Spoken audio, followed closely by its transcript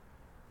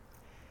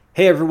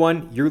Hey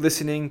everyone, you're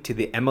listening to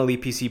the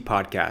MLEPC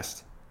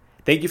podcast.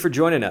 Thank you for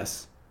joining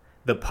us.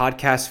 The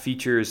podcast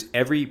features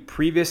every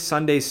previous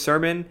Sunday's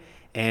sermon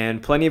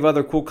and plenty of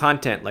other cool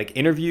content like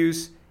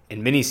interviews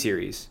and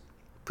mini-series.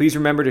 Please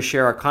remember to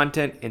share our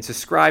content and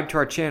subscribe to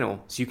our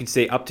channel so you can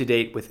stay up to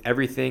date with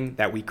everything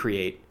that we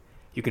create.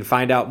 You can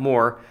find out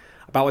more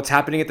about what's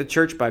happening at the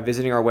church by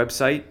visiting our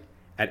website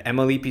at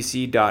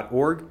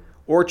mlepc.org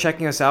or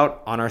checking us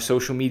out on our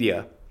social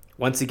media.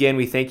 Once again,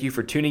 we thank you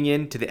for tuning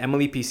in to the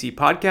MLEPC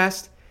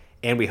podcast,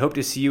 and we hope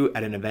to see you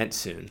at an event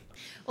soon.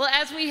 Well,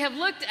 as we have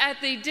looked at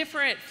the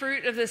different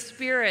fruit of the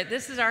Spirit,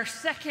 this is our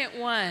second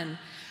one.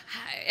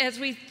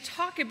 As we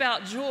talk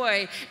about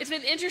joy, it's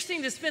been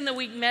interesting to spend the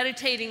week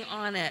meditating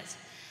on it.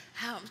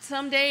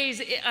 Some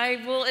days,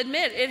 I will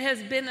admit, it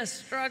has been a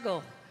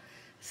struggle.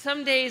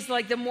 Some days,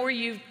 like the more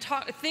you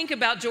think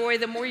about joy,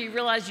 the more you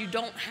realize you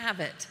don't have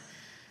it.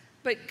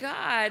 But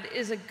God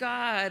is a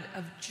God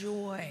of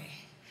joy.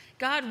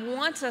 God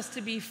wants us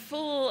to be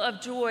full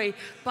of joy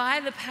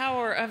by the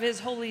power of His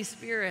Holy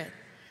Spirit.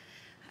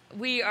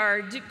 We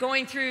are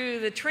going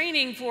through the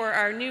training for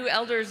our new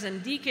elders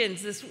and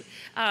deacons this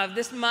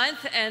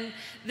month, and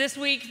this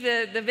week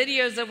the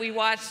videos that we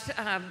watched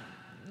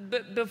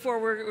before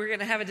we're going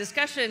to have a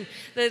discussion,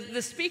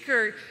 the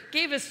speaker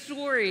gave a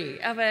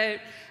story of a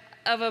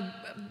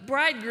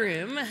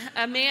bridegroom,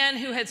 a man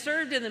who had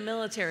served in the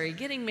military,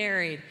 getting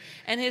married,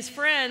 and his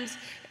friends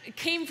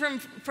came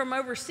from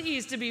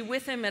overseas to be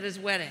with him at his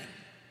wedding.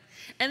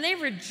 And they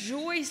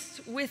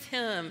rejoiced with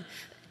him,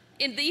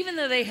 even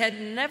though they had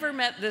never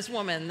met this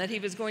woman that he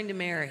was going to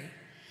marry.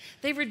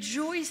 They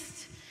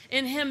rejoiced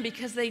in him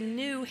because they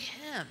knew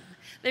him.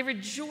 They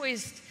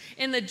rejoiced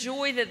in the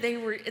joy that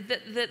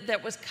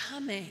that was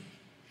coming.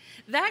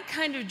 That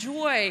kind of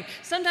joy,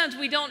 sometimes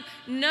we don't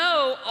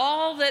know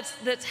all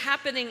that's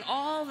happening,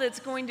 all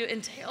that's going to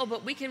entail,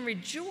 but we can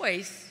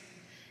rejoice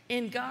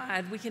in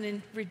God. We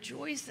can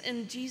rejoice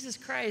in Jesus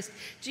Christ.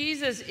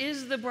 Jesus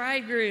is the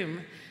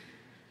bridegroom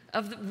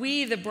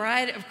we, the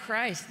bride of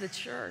Christ, the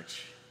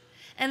church.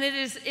 And it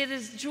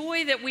is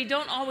joy that we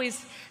don't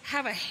always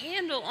have a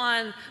handle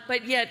on,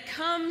 but yet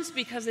comes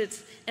because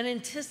it's an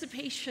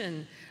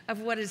anticipation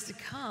of what is to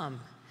come.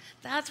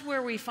 That's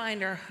where we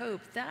find our hope.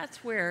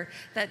 That's where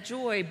that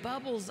joy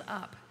bubbles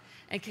up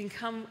and can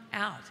come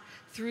out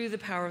through the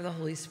power of the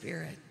Holy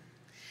Spirit.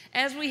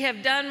 As we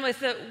have done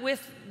with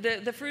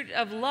the fruit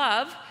of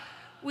love,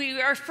 we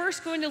are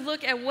first going to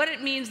look at what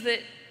it means that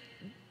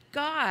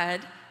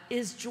God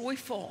is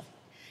joyful.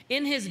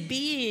 In His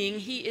being,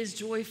 He is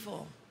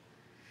joyful.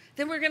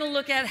 Then we're going to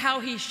look at how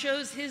He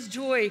shows His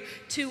joy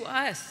to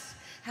us,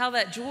 how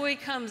that joy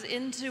comes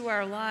into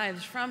our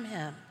lives from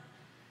Him.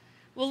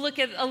 We'll look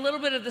at a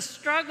little bit of the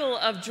struggle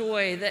of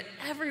joy that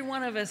every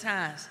one of us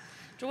has.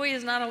 Joy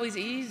is not always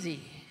easy.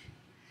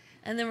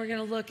 And then we're going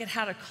to look at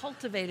how to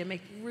cultivate and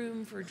make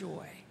room for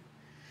joy.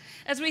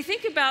 As we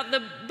think about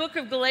the book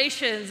of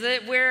Galatians,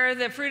 where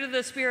the fruit of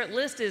the Spirit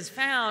list is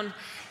found,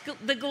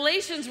 the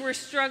Galatians were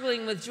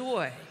struggling with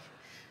joy.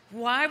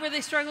 Why were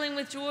they struggling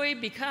with joy?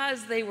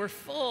 Because they were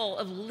full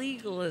of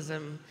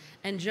legalism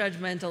and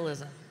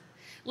judgmentalism.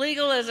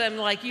 Legalism,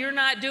 like you're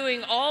not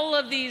doing all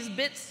of these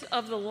bits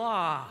of the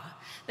law.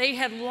 They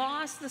had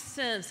lost the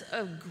sense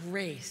of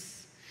grace.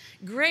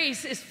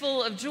 Grace is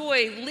full of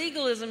joy.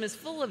 Legalism is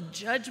full of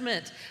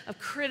judgment, of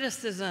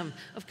criticism,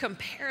 of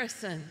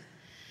comparison.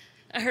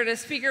 I heard a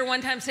speaker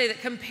one time say that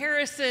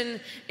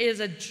comparison is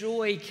a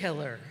joy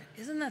killer.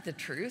 Isn't that the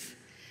truth?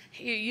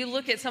 You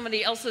look at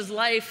somebody else's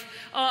life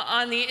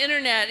on the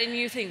internet and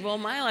you think, well,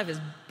 my life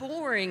is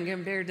boring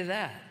compared to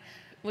that.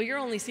 Well, you're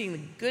only seeing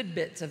the good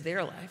bits of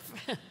their life.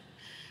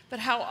 But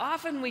how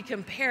often we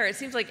compare, it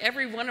seems like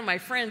every one of my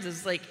friends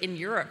is like in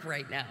Europe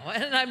right now.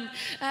 And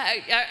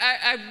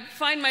I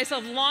find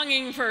myself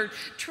longing for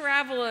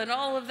travel and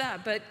all of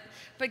that. But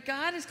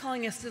God is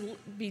calling us to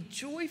be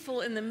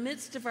joyful in the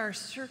midst of our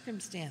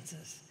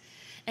circumstances.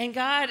 And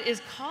God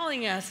is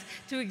calling us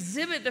to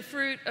exhibit the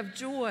fruit of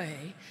joy,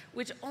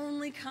 which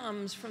only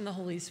comes from the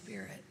Holy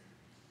Spirit.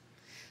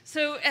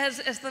 So as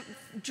the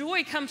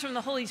joy comes from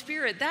the Holy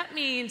Spirit, that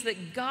means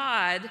that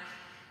God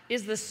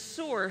is the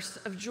source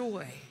of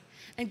joy.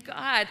 And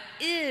God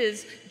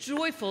is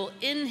joyful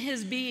in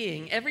His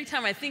being. Every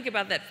time I think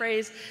about that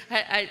phrase,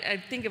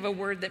 I think of a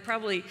word that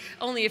probably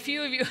only a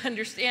few of you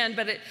understand,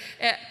 but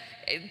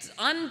it's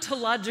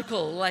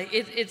ontological. Like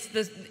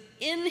it's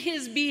in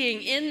His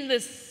being, in the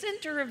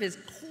center of His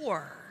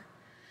core.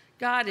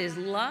 God is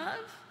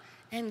love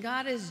and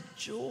God is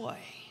joy.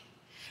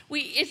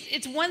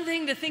 It's one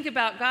thing to think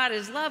about God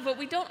as love, but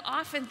we don't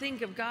often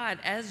think of God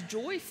as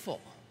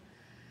joyful.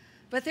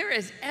 But there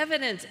is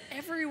evidence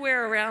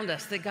everywhere around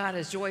us that God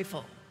is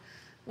joyful.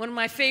 One of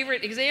my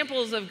favorite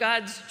examples of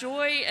God's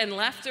joy and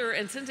laughter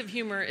and sense of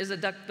humor is a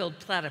duck-billed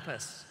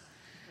platypus.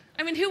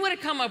 I mean, who would have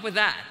come up with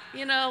that?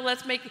 You know,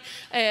 let's make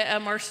a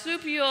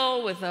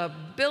marsupial with a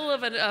bill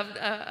of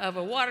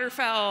a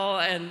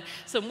waterfowl and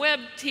some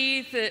webbed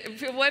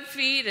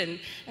feet, and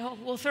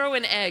we'll throw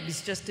in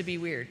eggs just to be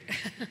weird.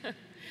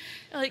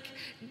 Like,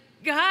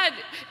 God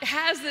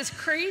has this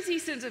crazy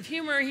sense of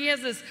humor. He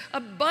has this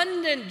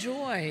abundant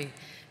joy.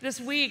 This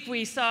week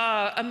we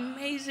saw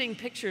amazing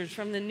pictures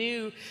from the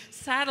new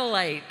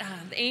satellite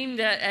aimed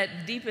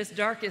at deepest,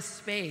 darkest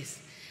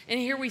space. And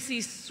here we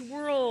see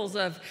swirls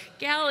of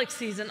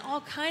galaxies in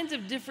all kinds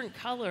of different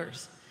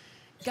colors.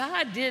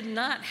 God did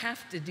not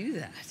have to do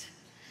that.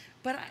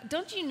 But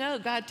don't you know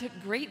God took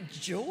great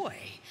joy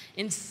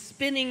in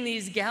spinning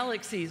these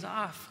galaxies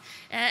off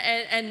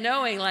and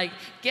knowing, like,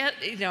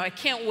 I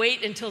can't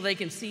wait until they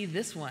can see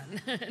this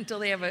one, until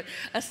they have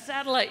a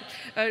satellite,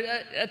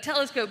 a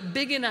telescope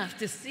big enough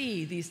to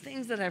see these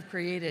things that I've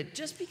created,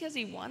 just because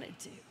he wanted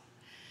to.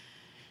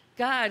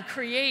 God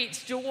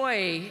creates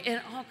joy in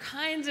all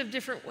kinds of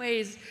different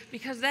ways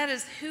because that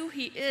is who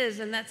he is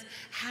and that's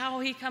how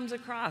he comes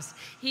across.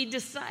 He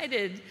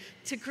decided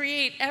to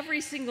create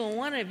every single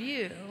one of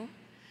you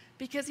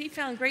because he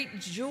found great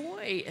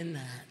joy in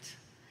that.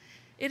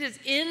 It is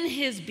in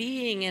his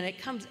being and it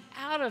comes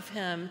out of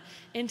him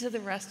into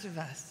the rest of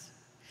us.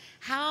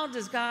 How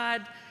does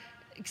God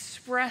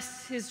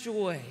express his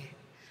joy?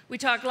 We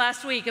talked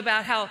last week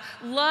about how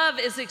love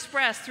is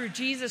expressed through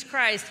Jesus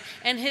Christ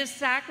and his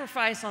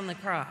sacrifice on the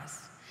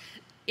cross.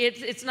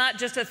 It's not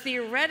just a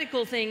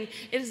theoretical thing,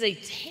 it is a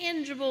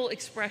tangible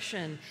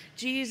expression.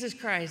 Jesus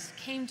Christ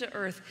came to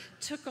earth,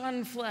 took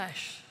on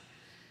flesh,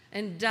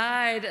 and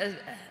died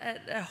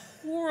a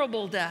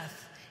horrible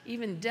death,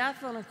 even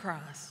death on a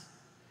cross,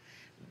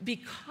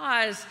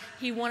 because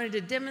he wanted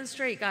to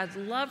demonstrate God's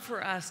love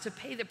for us, to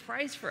pay the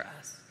price for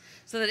us.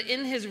 So that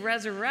in his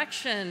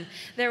resurrection,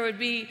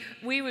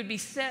 we would be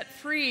set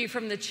free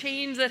from the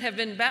chains that have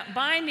been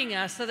binding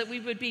us, so that we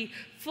would be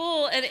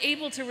full and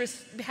able to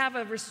have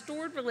a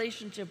restored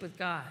relationship with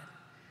God.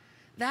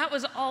 That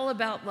was all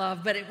about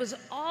love, but it was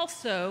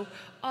also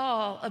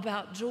all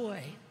about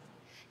joy.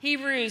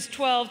 Hebrews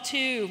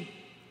 12:2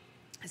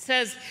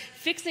 says,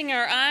 fixing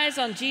our eyes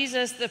on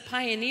Jesus, the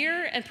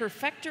pioneer and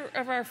perfecter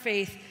of our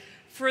faith,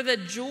 for the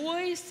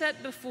joy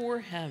set before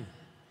him.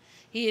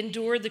 He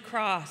endured the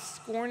cross,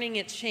 scorning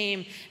its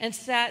shame, and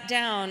sat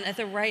down at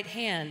the right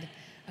hand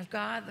of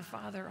God the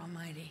Father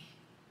Almighty.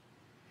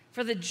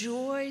 For the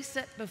joy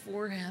set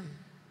before him.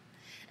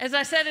 As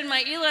I said in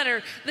my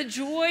e-letter, the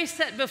joy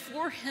set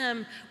before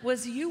him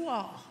was you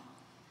all.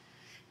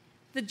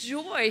 The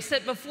joy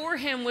set before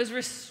him was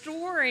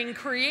restoring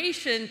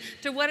creation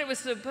to what it was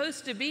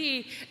supposed to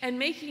be and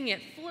making it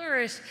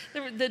flourish.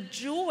 The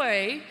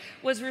joy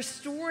was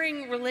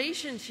restoring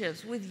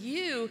relationships with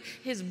you,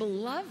 his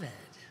beloved,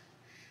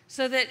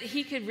 so that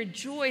he could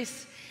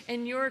rejoice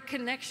in your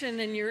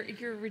connection and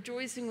your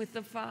rejoicing with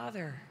the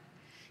Father.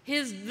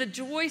 The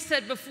joy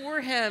set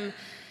before him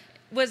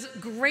was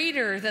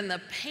greater than the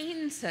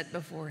pain set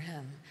before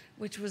him,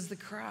 which was the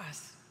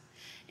cross.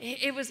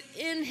 It was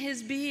in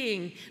his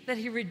being that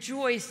he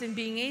rejoiced in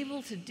being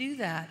able to do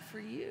that for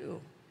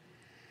you.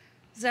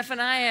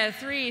 Zephaniah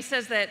 3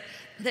 says that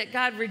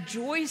God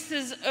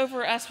rejoices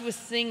over us with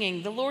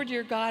singing. The Lord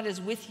your God is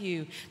with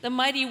you, the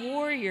mighty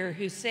warrior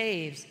who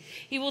saves.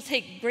 He will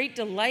take great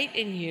delight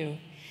in you.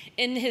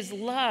 In his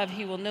love,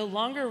 he will no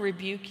longer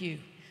rebuke you,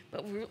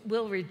 but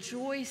will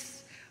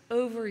rejoice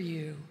over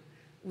you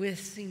with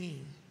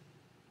singing.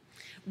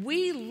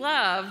 We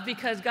love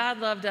because God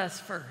loved us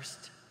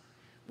first.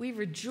 We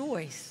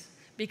rejoice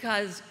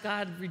because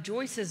God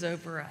rejoices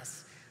over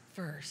us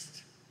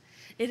first.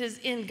 It is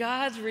in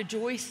God's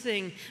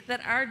rejoicing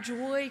that our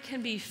joy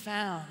can be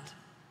found.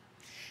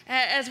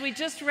 As we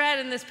just read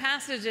in this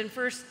passage in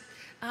First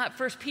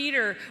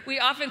Peter, we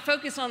often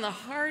focus on the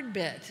hard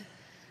bit,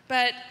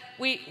 but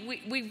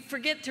we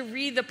forget to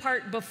read the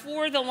part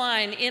before the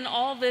line, in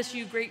all this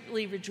you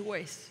greatly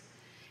rejoice.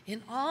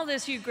 In all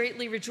this you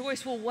greatly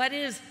rejoice. Well, what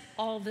is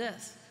all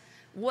this?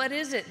 What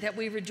is it that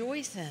we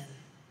rejoice in?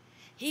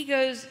 He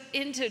goes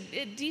into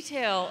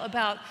detail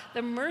about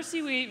the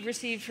mercy we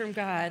received from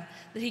God,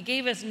 that he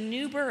gave us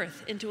new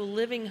birth into a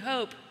living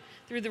hope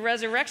through the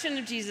resurrection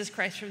of Jesus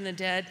Christ from the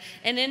dead,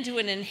 and into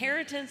an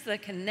inheritance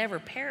that can never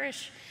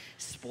perish,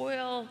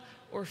 spoil,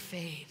 or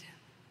fade.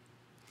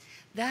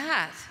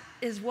 That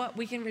is what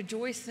we can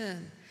rejoice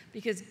in,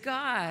 because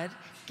God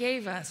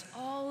gave us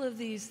all of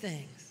these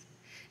things.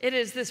 It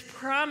is this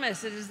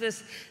promise, it is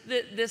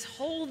this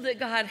hold that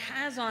God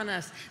has on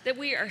us, that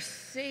we are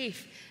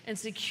safe and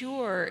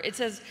secure. It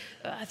says,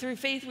 through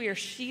faith we are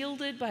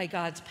shielded by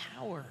God's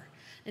power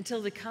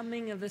until the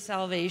coming of the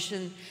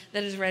salvation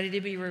that is ready to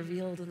be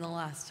revealed in the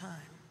last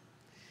time.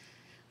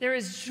 There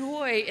is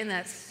joy in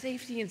that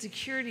safety and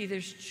security.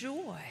 There's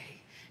joy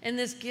in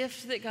this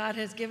gift that God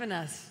has given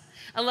us.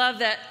 I love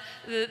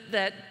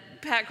that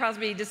Pat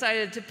Crosby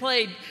decided to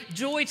play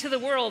Joy to the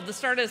World to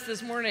start us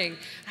this morning.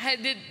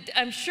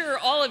 I'm sure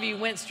all of you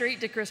went straight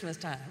to Christmas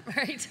time,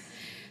 right?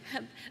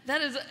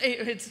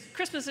 It's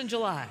Christmas in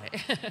July.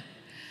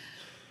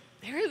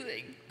 There is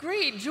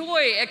great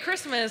joy at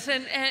Christmas,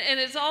 and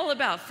it's all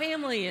about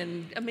family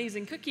and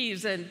amazing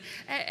cookies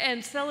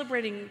and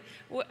celebrating,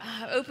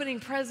 opening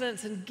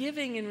presents and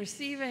giving and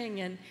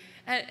receiving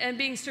and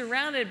being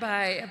surrounded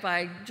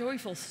by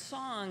joyful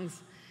songs.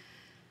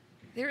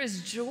 There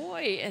is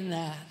joy in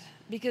that.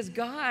 because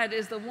God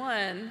is the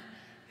one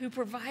who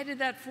provided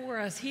that for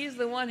us. He is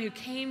the one who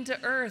came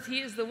to earth. He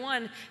is the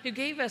one who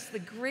gave us the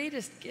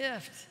greatest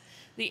gift.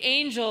 The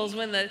angels,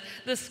 when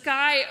the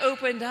sky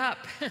opened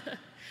up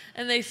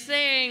and they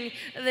sang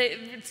the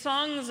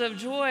songs of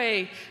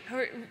joy,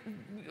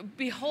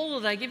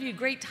 behold, I give you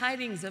great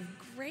tidings of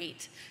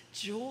great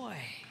joy.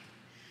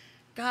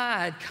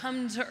 God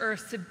come to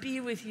earth to be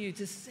with you,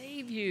 to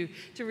save you,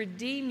 to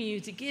redeem you,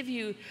 to give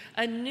you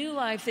a new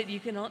life that you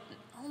can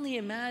only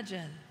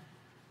imagine.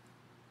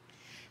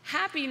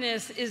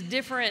 Happiness is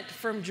different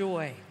from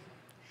joy.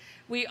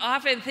 We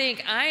often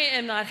think, I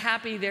am not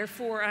happy,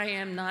 therefore I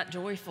am not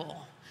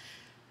joyful.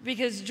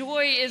 Because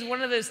joy is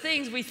one of those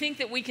things we think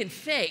that we can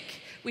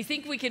fake. We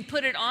think we can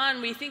put it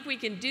on. We think we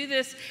can do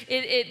this.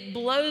 It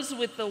blows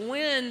with the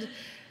wind,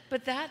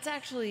 but that's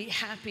actually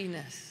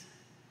happiness.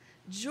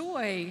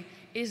 Joy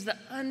is the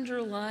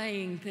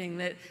underlying thing.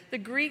 That the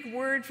Greek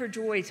word for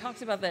joy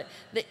talks about the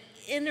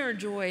inner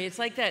joy. It's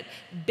like that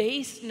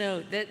bass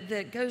note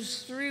that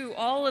goes through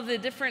all of the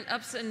different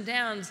ups and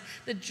downs.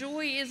 The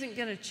joy isn't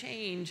going to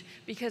change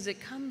because it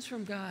comes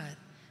from God.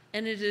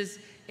 And it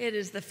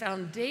is the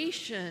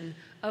foundation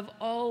of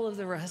all of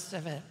the rest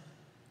of it.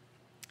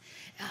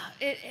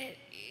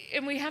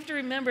 And we have to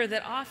remember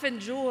that often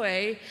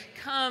joy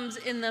comes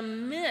in the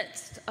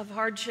midst of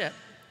hardship.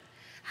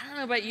 I don't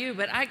know about you,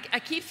 but I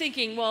keep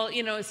thinking, well,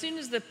 as soon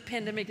as the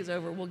pandemic is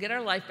over, we'll get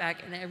our life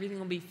back and everything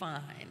will be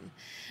fine.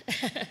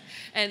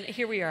 And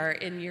here we are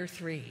in year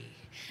 3,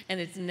 and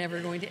it's never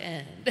going to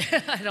end.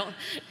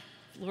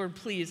 Lord,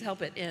 please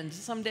help it end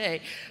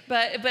someday.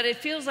 But it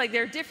feels like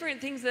there are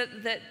different things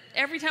that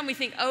every time we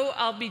think, oh,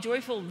 I'll be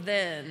joyful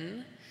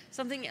then,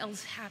 something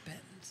else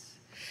happens.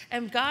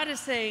 And God is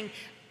saying,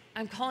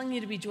 I'm calling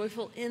you to be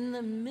joyful in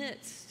the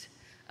midst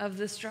of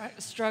the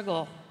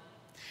struggle.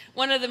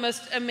 One of the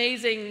most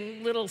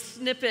amazing little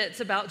snippets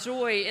about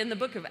joy in the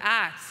book of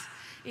Acts,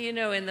 in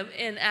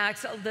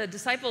Acts, the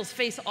disciples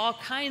face all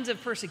kinds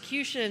of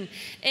persecution.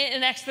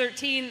 In Acts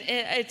 13,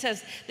 it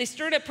says, they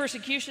stirred up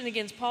persecution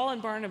against Paul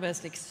and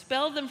Barnabas,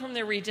 expelled them from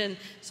their region,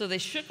 so they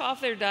shook off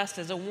their dust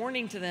as a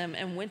warning to them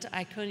and went to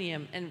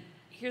Iconium. And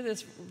hear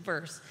this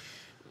verse.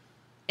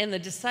 And the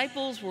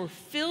disciples were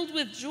filled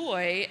with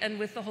joy and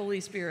with the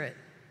Holy Spirit.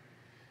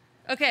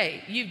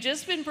 Okay, you've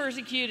just been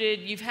persecuted.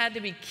 You've had to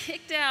be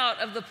kicked out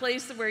of the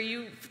place where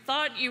you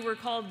thought you were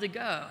called to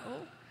go.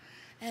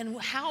 And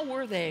how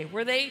were they?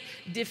 Were they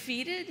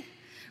defeated?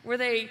 Were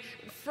they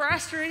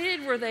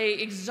frustrated? Were they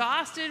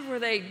exhausted? Were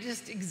they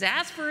just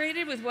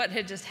exasperated with what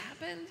had just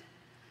happened?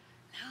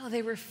 No,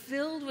 they were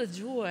filled with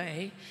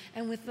joy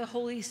and with the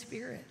Holy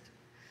Spirit.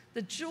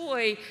 The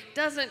joy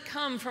doesn't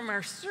come from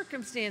our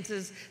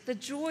circumstances. The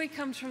joy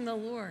comes from the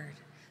Lord.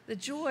 The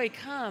joy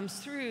comes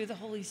through the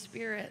Holy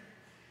Spirit.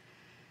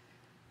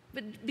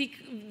 But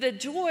the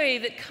joy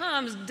that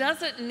comes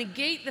doesn't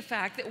negate the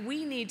fact that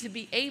we need to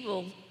be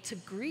able to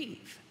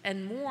grieve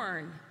and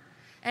mourn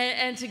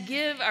and to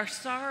give our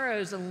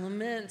sorrows and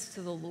laments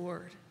to the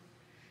Lord.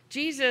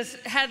 Jesus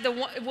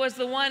was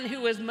the one who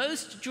was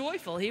most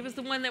joyful. He was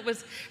the one that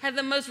had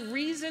the most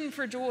reason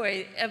for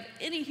joy of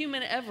any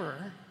human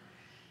ever.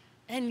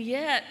 And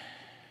yet,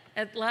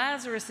 at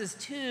Lazarus'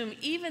 tomb,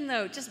 even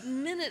though just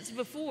minutes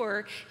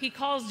before he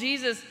calls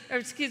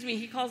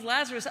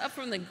Lazarus up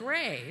from the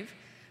grave,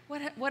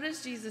 what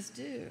does Jesus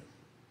do?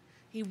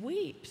 He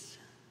weeps.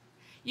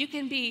 You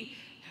can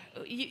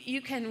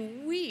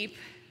weep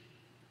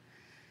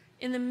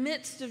in the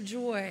midst of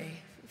joy.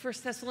 1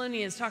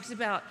 Thessalonians talks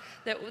about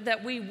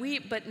that we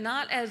weep, but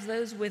not as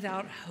those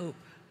without hope.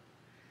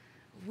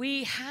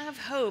 We have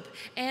hope,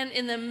 and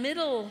in the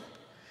middle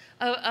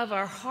of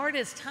our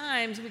hardest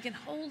times, we can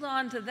hold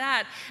on to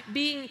that,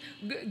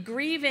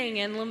 grieving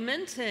and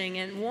lamenting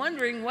and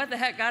wondering what the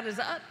heck God is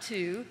up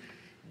to.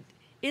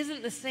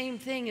 Isn't the same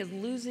thing as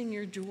losing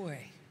your joy.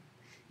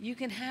 You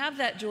can have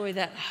that joy,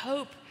 that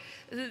hope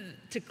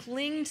to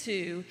cling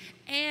to,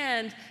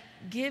 and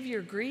give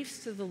your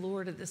griefs to the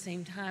Lord at the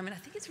same time. And I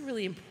think it's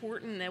really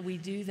important that we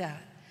do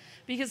that,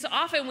 because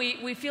often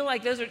we feel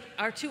like those are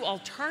our two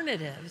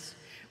alternatives,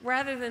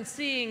 rather than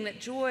seeing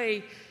that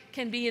joy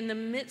can be in the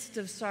midst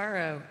of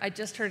sorrow. I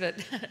just heard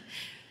it.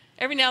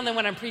 Every now and then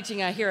when I'm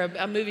preaching, I hear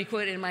a movie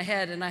quote in my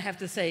head, and I have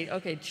to say,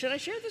 okay, should I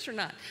share this or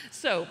not?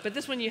 But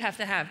this one you have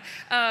to have.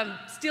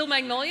 Steel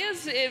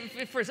Magnolias,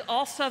 for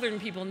all Southern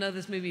people know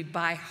this movie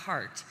by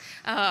heart.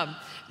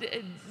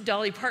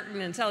 Dolly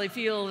Parton and Sally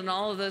Field and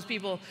all of those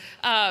people.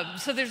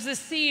 So there's this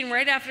scene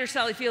right after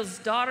Sally Field's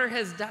daughter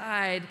has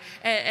died,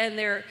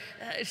 and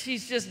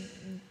she's just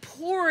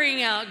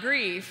pouring out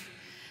grief.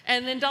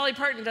 And then Dolly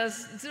Parton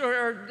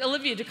or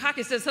Olivia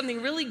Dukakis does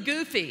something really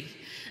goofy.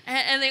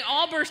 And they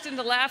all burst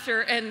into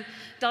laughter, and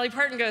Dolly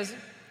Parton goes,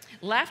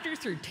 "Laughter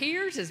through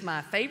tears is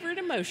my favorite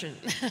emotion."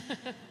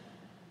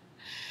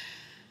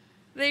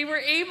 They were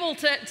able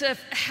to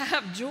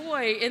have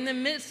joy in the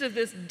midst of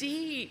this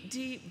deep,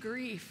 deep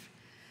grief.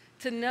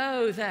 to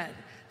know that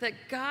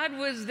God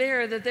was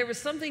there, that there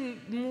was something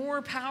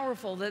more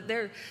powerful, that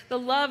the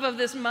love of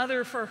this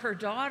mother for her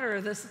daughter,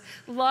 this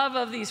love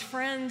of these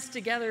friends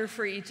together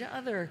for each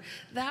other,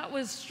 that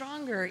was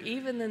stronger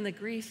even than the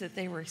grief that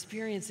they were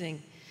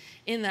experiencing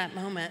in that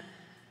moment.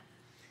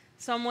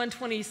 Psalm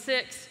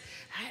 126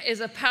 is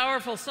a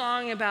powerful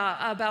song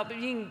about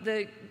being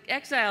the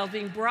exiles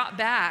being brought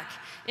back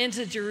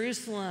into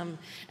Jerusalem.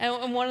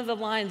 And one of the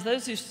lines,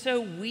 those who sow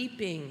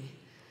weeping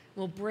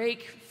will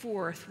break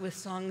forth with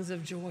songs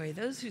of joy.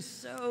 Those who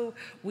sow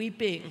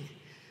weeping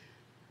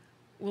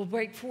will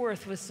break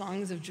forth with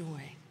songs of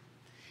joy.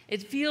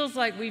 It feels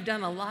like we've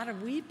done a lot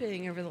of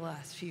weeping over the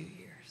last few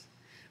years,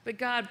 but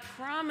God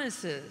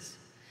promises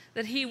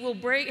that he will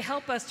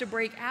help us to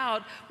break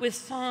out with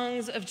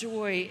songs of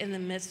joy in the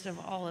midst of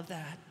all of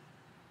that.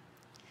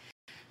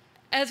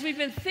 As we've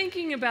been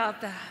thinking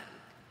about that,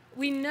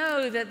 we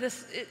know that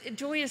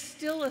joy is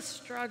still a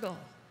struggle.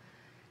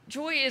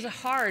 Joy is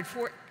hard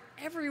for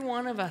every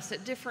one of us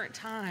at different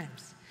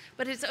times,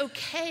 but it's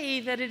okay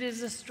that it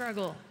is a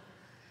struggle.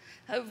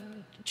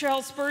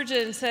 Charles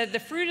Spurgeon said, "The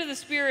fruit of the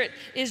Spirit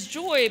is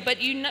joy,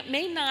 but you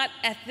may not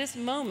at this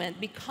moment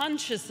be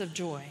conscious of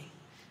joy.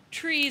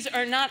 Trees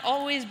are not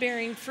always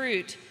bearing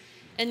fruit,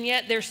 and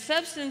yet their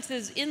substance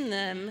is in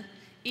them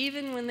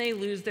even when they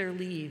lose their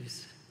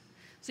leaves."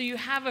 So you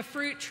have a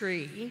fruit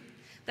tree.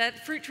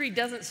 That fruit tree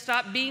doesn't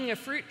stop being a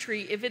fruit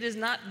tree if it is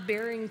not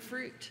bearing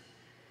fruit.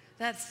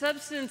 That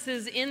substance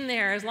is in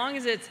there as long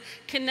as it's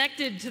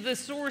connected to the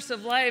source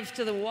of life,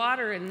 to the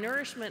water and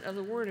nourishment of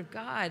the Word of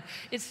God.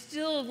 It's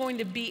still going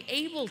to be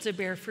able to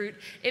bear fruit.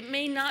 It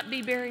may not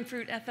be bearing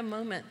fruit at the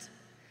moment.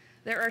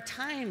 There are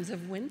times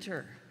of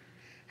winter.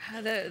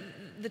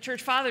 The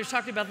church fathers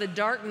talked about the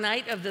dark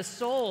night of the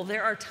soul.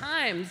 There are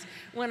times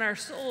when our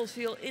souls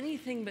feel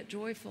anything but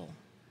joyful.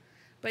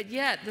 But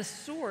yet the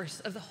source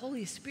of the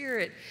Holy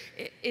Spirit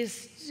is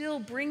still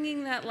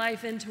bringing that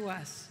life into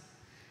us,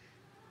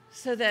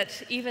 so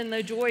that even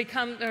though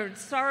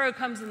sorrow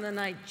comes in the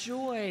night,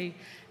 joy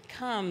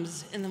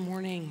comes in the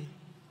morning.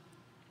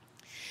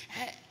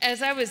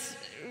 As I was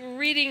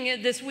reading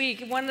it this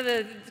week, one of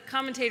the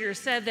commentators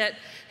said that,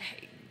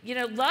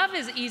 love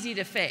is easy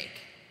to fake,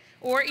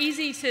 or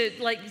easy to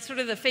sort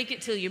of the fake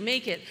it till you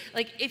make it.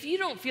 Like, if you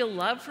don't feel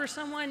love for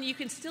someone, you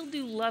can still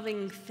do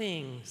loving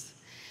things.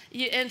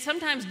 And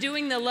sometimes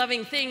doing the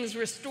loving things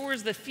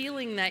restores the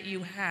feeling that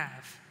you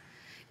have.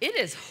 It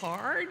is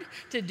hard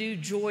to do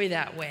joy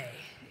that way.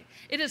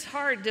 It is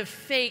hard to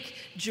fake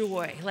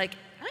joy. Like,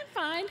 I'm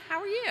fine,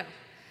 how are you?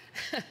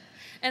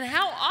 And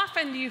how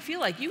often do you feel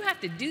like you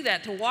have to do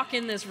that to walk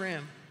in this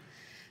room?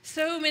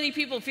 So many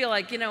people feel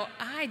like,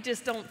 I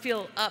just don't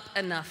feel up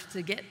enough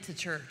to get to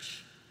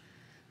church.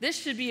 This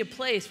should be a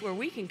place where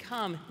we can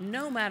come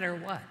no matter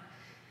what.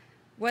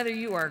 Whether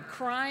you are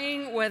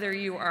crying, whether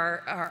you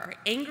are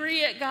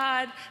angry at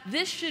God,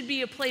 this should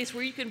be a place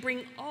where you can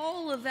bring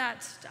all of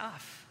that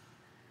stuff.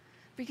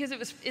 Because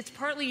it's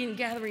partly in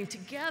gathering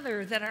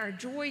together that our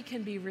joy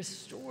can be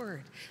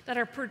restored, that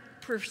our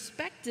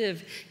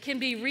perspective can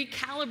be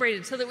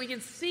recalibrated so that we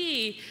can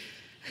see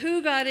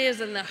who God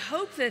is and the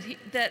hope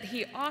that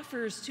he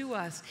offers to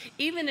us,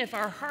 even if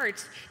our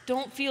hearts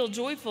don't feel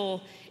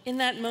joyful in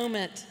that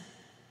moment.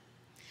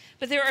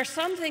 But there are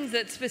some things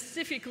that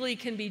specifically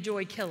can be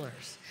joy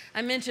killers.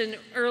 I mentioned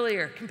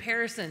earlier,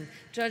 comparison,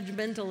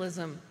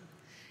 judgmentalism.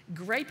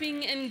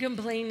 Griping and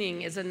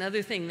complaining is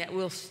another thing that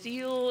will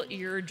steal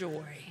your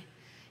joy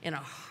in a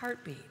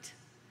heartbeat.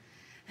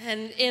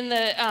 And in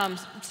the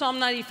Psalm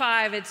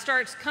 95, it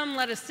starts, "Come,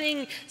 let us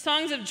sing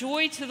songs of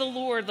joy to the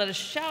Lord. Let us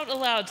shout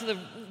aloud to the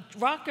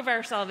rock of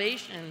our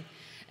salvation."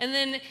 And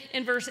then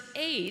in verse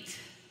 8,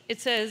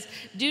 it says,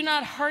 "Do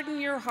not harden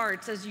your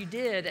hearts as you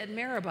did at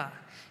Meribah."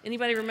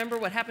 Anybody remember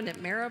what happened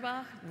at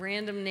Meribah?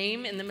 Random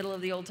name in the middle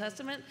of the Old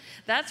Testament.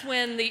 That's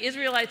when the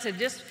Israelites had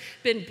just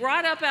been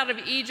brought up out of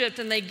Egypt,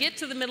 and they get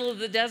to the middle of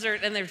the desert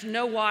and there's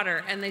no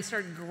water, and they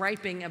start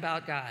griping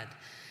about God.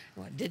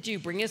 "What, did you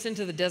bring us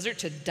into the desert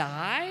to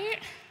die?"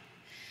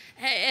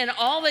 And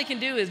all they can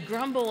do is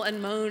grumble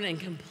and moan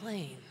and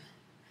complain.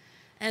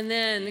 And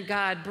then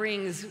God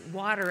brings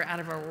water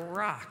out of a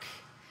rock.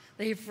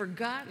 They've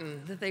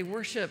forgotten that they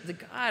worship the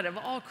God of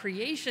all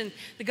creation,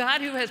 the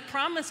God who has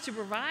promised to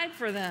provide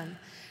for them.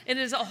 It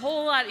is a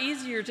whole lot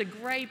easier to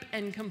gripe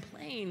and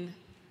complain.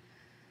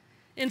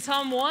 In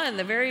Psalm 1,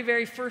 the very,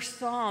 very first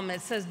psalm,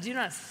 it says, "Do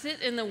not sit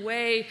in the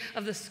way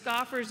of the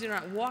scoffers, do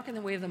not walk in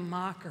the way of the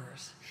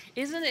mockers."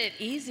 Isn't it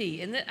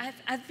easy? And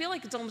I feel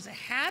like it's almost a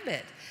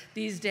habit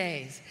these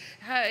days.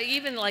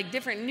 Even like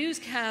different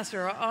newscasts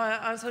or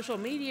on social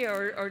media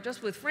or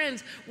just with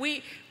friends,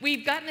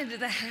 we've gotten into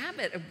the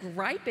habit of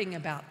griping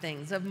about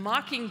things, of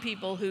mocking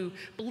people who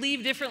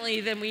believe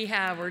differently than we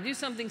have or do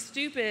something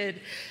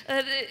stupid.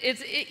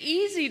 It's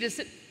easy to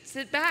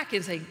sit back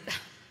and say,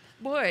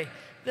 "Boy,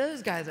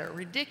 those guys are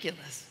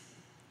ridiculous."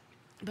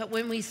 But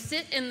when we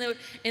sit in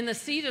the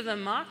seat of the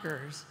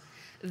mockers,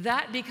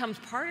 that becomes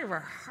part of our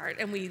heart,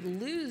 and we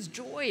lose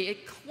joy.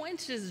 It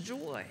quenches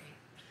joy.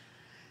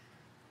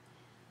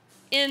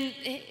 And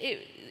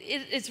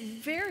it's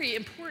very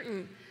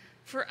important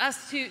for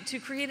us to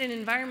create an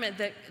environment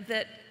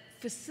that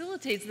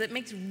facilitates, that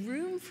makes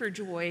room for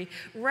joy,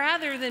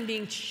 rather than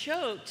being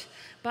choked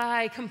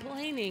by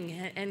complaining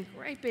and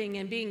griping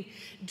and being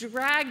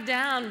dragged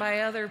down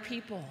by other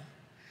people.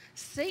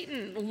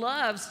 Satan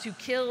loves to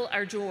kill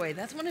our joy.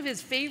 That's one of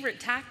his favorite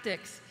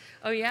tactics.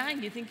 Oh yeah,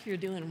 you think you're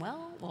doing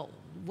well? Well,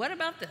 what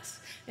about this?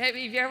 Have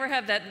you ever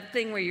had that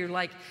thing where you're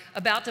like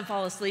about to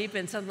fall asleep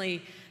and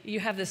suddenly you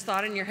have this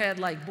thought in your head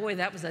like, boy,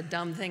 that was a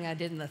dumb thing I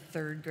did in the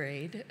 3rd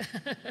grade?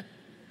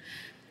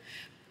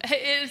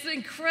 It's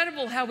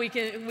incredible how we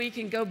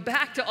can go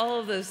back to all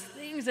of those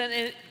things,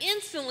 and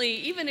instantly,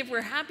 even if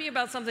we're happy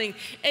about something,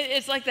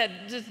 it's like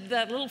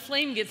that little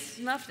flame gets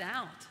snuffed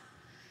out.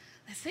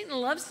 Satan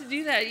loves to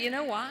do that. You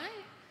know why?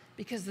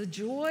 Because the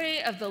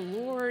joy of the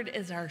Lord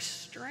is our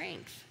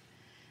strength.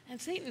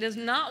 And Satan does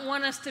not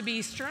want us to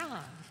be strong.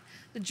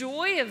 The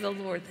joy of the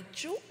Lord, the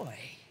joy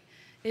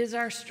is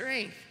our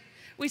strength.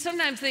 We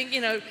sometimes think,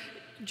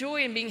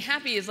 joy and being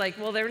happy is like,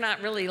 well, they're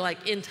not really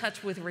like in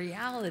touch with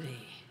reality.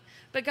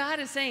 But God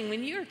is saying,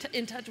 when you're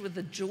in touch with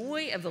the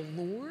joy of the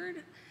Lord,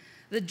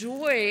 the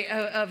joy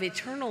of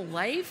eternal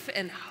life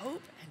and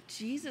hope in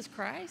Jesus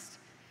Christ,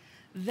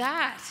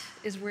 that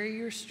is where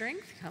your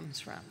strength comes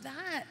from.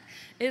 That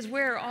is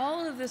where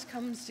all of this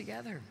comes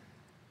together.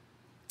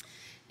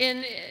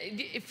 And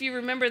if you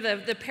remember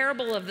the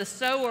parable of the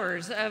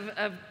sowers,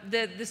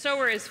 the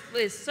sower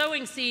is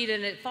sowing seed,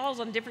 and it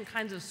falls on different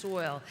kinds of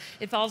soil.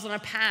 It falls on a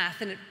path,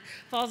 and it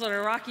falls on a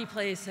rocky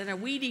place and a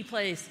weedy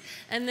place,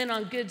 and then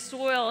on good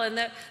soil.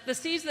 And the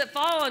seeds that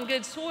fall on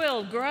good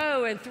soil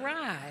grow and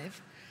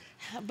thrive.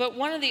 But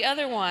one of the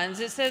other ones,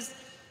 it says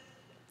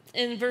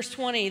in verse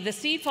 20, the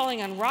seed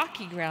falling on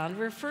rocky ground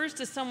refers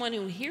to someone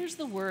who hears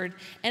the word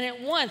and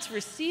at once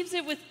receives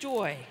it with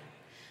joy.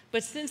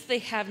 But since they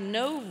have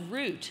no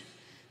root,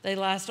 they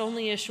last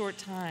only a short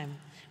time.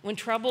 When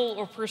trouble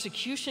or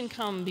persecution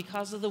come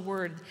because of the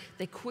word,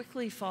 they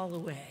quickly fall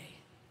away.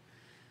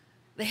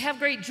 They have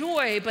great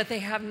joy, but they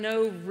have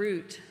no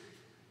root.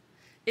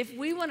 If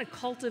we want to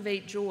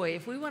cultivate joy,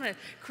 if we want to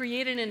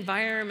create an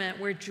environment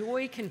where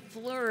joy can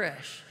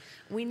flourish,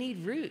 we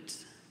need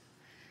roots.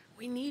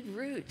 We need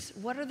roots.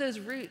 What are those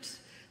roots?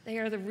 They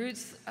are the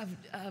roots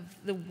of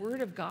the Word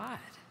of God.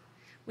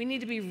 We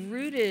need to be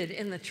rooted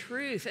in the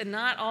truth and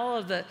not all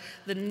of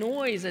the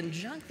noise and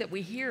junk that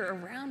we hear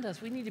around us.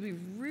 We need to be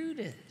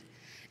rooted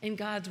in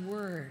God's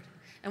Word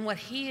and what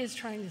He is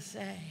trying to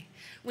say.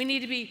 We need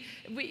to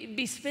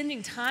be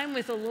spending time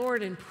with the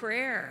Lord in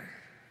prayer.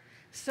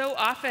 So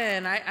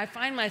often I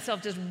find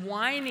myself just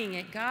whining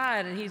at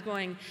God, and He's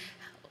going,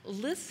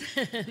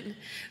 listen.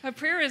 A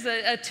prayer is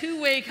a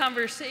two-way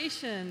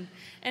conversation,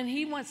 and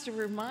He wants to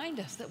remind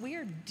us that we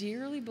are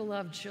dearly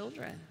beloved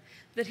children,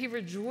 that He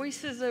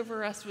rejoices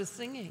over us with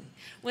singing.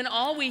 When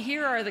all we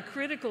hear are the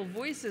critical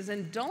voices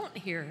and don't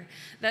hear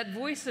that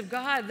voice of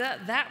God,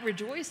 that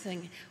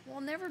rejoicing,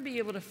 we'll never be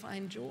able to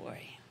find joy.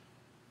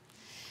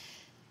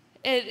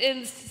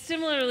 And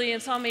similarly,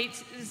 in Psalm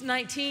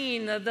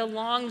 19, the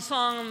long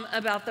song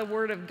about the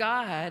Word of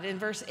God, in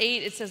verse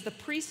 8, it says, the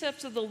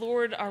precepts of the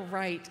Lord are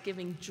right,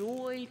 giving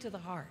joy to the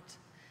heart.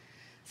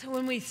 So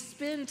when we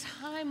spend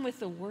time with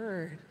the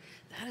Word,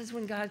 that is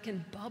when God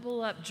can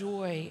bubble up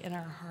joy in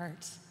our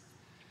hearts.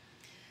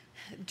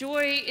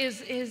 Joy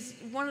is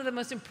one of the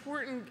most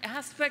important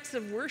aspects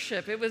of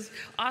worship. It was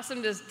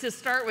awesome to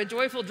start with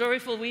joyful,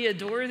 joyful, we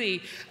adore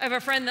thee. I have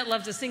a friend that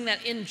loves to sing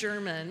that in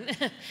German.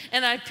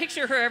 And I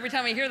picture her every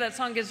time I hear that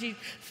song because she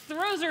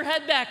throws her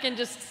head back and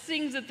just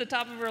sings at the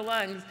top of her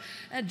lungs.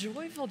 And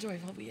joyful,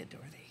 joyful, we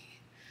adore thee.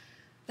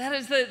 That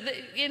is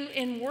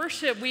in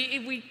worship,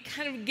 we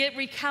kind of get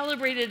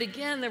recalibrated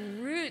again, the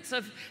roots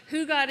of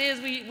who God is.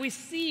 We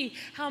see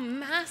how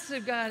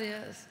massive God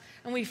is.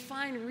 And we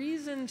find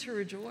reason to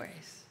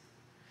rejoice.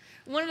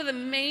 One of the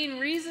main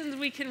reasons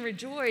we can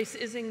rejoice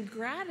is in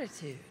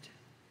gratitude.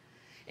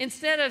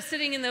 Instead of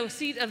sitting in the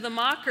seat of the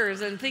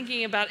mockers and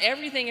thinking about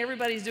everything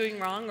everybody's doing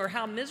wrong or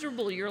how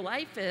miserable your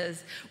life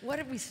is, what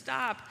if we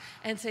stop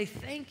and say,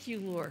 thank you,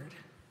 Lord?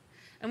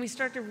 And we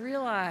start to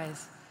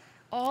realize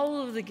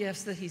all of the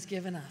gifts that He's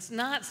given us.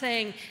 Not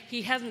saying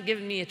He hasn't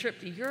given me a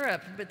trip to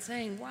Europe, but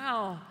saying,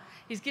 wow,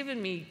 He's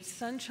given me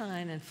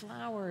sunshine and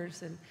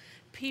flowers and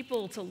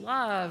people to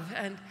love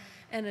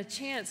and a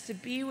chance to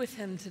be with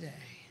Him today.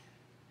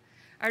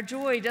 Our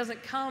joy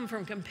doesn't come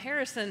from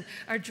comparison.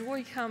 Our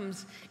joy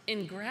comes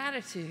in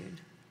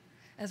gratitude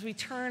as we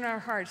turn our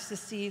hearts to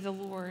see the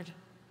Lord.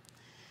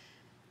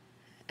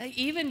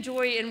 Even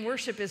joy in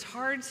worship is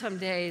hard some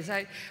days.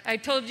 I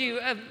told you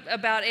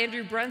about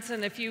Andrew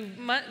Brunson a few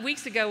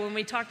weeks ago when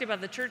we talked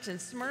about the church in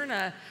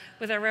Smyrna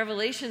with our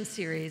Revelation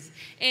series.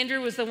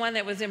 Andrew was the one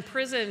that was in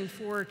prison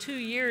for 2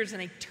 years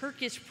in a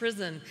Turkish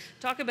prison.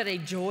 Talk about a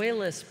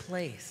joyless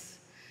place.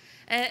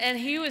 And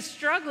he was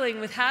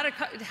struggling with how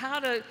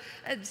to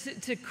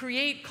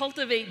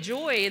cultivate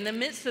joy in the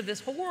midst of this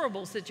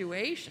horrible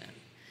situation.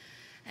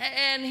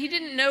 And he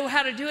didn't know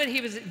how to do it. He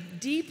was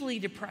deeply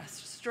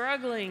depressed,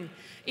 struggling,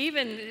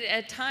 even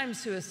at times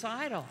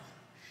suicidal.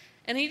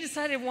 And he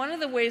decided one of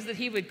the ways that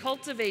he would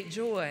cultivate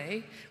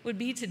joy would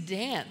be to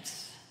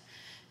dance.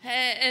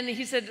 And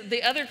he said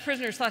the other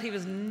prisoners thought he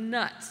was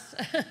nuts.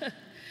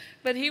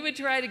 But he would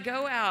try to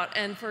go out,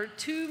 and for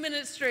 2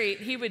 minutes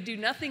straight, he would do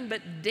nothing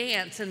but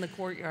dance in the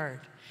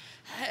courtyard.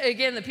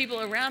 Again, the people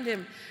around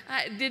him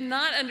did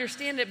not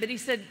understand it, but he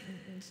said,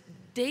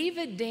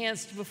 David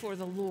danced before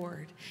the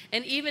Lord.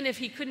 And even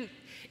if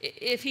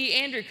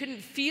Andrew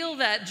couldn't feel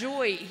that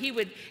joy, he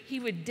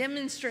would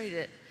demonstrate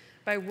it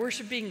by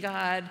worshiping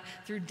God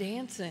through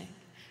dancing.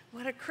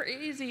 What a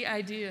crazy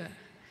idea.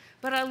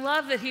 But I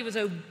love that he was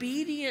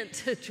obedient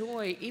to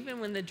joy, even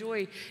when the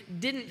joy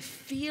didn't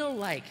feel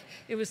like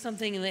it was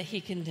something that he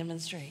can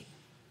demonstrate.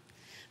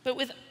 But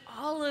with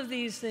all of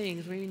these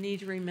things, we need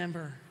to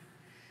remember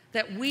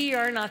that we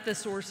are not the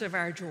source of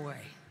our joy.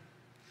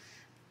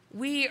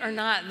 We are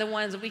not the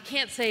ones that we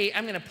can't say,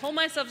 I'm going to pull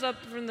myself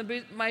up from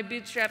my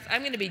bootstraps.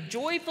 I'm going to be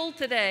joyful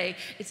today.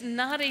 It's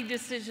not a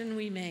decision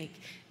we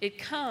make. It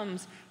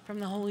comes from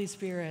the Holy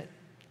Spirit.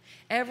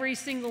 Every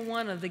single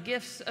one of the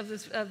gifts of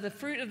the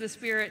fruit of the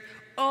Spirit,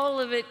 all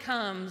of it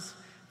comes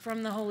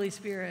from the Holy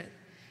Spirit.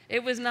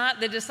 It was not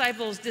the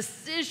disciples'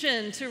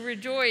 decision to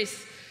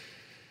rejoice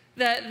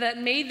that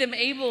made them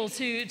able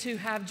to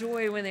have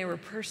joy when they were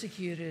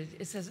persecuted.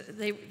 It says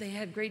they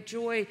had great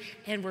joy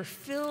and were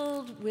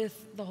filled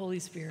with the Holy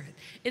Spirit.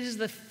 It is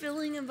the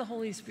filling of the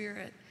Holy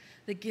Spirit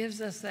that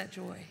gives us that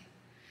joy.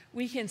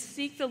 We can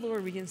seek the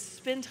Lord, we can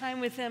spend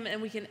time with him,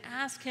 and we can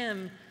ask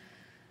him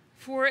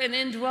for an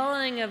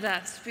indwelling of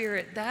that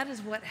Spirit. That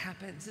is what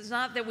happens. It's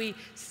not that we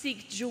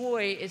seek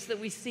joy, it's that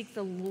we seek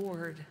the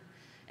Lord.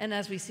 And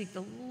as we seek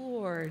the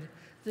Lord,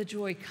 the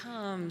joy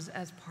comes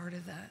as part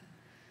of that.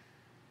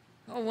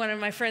 One of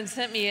my friends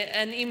sent me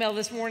an email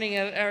this morning,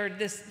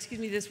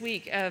 this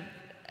week, a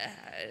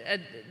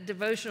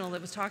devotional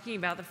that was talking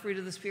about the fruit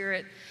of the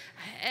Spirit.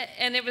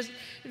 And it was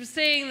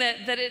saying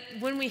that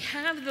when we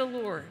have the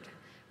Lord,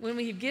 when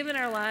we've given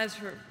our lives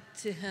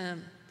to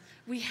him,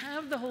 we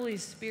have the Holy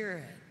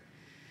Spirit.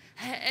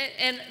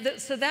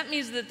 So that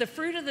means that the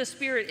fruit of the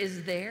Spirit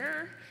is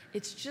there.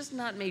 It's just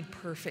not made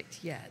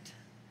perfect yet.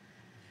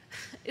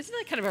 Isn't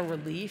that kind of a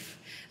relief?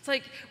 It's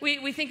like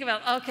we think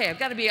about, okay, I've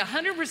got to be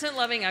 100%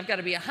 loving, I've got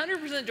to be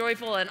 100%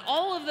 joyful, and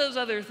all of those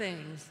other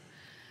things.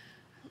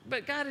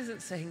 But God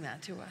isn't saying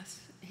that to us.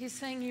 He's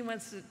saying he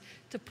wants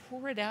to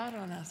pour it out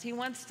on us. He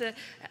wants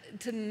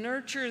to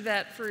nurture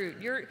that fruit.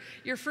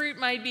 Your fruit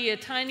might be a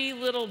tiny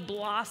little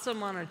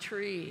blossom on a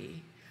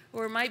tree,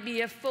 or it might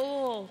be a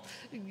full,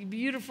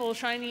 beautiful,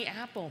 shiny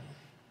apple.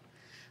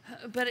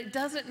 But it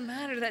doesn't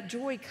matter. That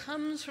joy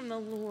comes from the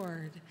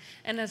Lord.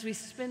 And as we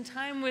spend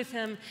time with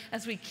him,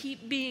 as we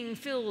keep being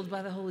filled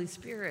by the Holy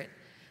Spirit,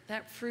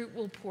 that fruit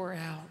will pour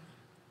out.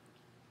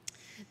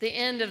 The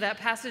end of that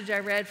passage I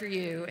read for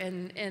you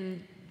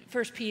in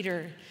 1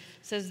 Peter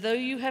says, though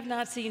you have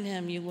not seen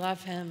him, you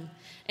love him.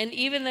 And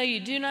even though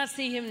you do not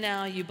see him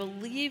now, you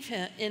believe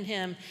in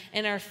him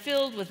and are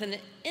filled with an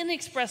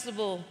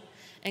inexpressible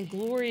and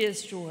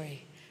glorious joy,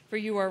 for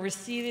you are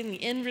receiving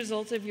the end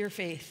result of your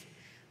faith,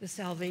 the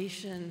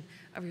salvation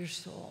of your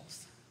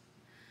souls.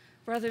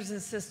 Brothers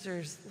and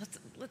sisters,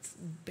 let's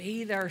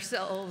bathe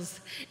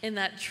ourselves in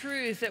that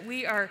truth that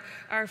we are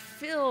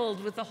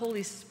filled with the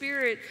Holy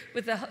Spirit,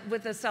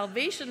 with the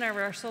salvation of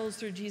our souls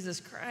through Jesus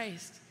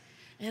Christ.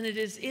 And it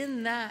is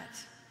in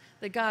that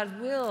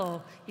God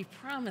will, he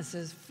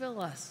promises,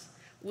 fill us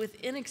with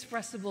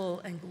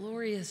inexpressible and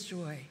glorious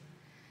joy.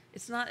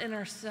 It's not in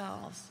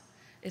ourselves.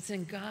 It's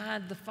in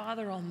God, the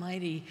Father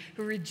Almighty,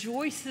 who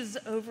rejoices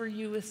over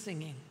you with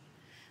singing,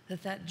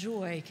 that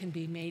joy can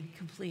be made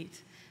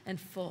complete and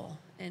full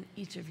in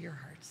each of your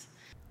hearts.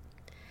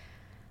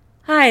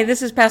 Hi,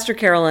 this is Pastor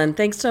Carolyn.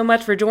 Thanks so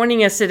much for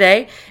joining us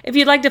today. If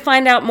you'd like to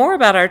find out more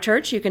about our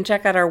church, you can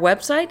check out our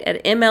website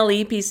at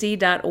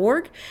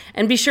mlepc.org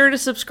and be sure to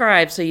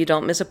subscribe so you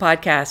don't miss a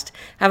podcast.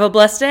 Have a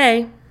blessed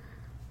day.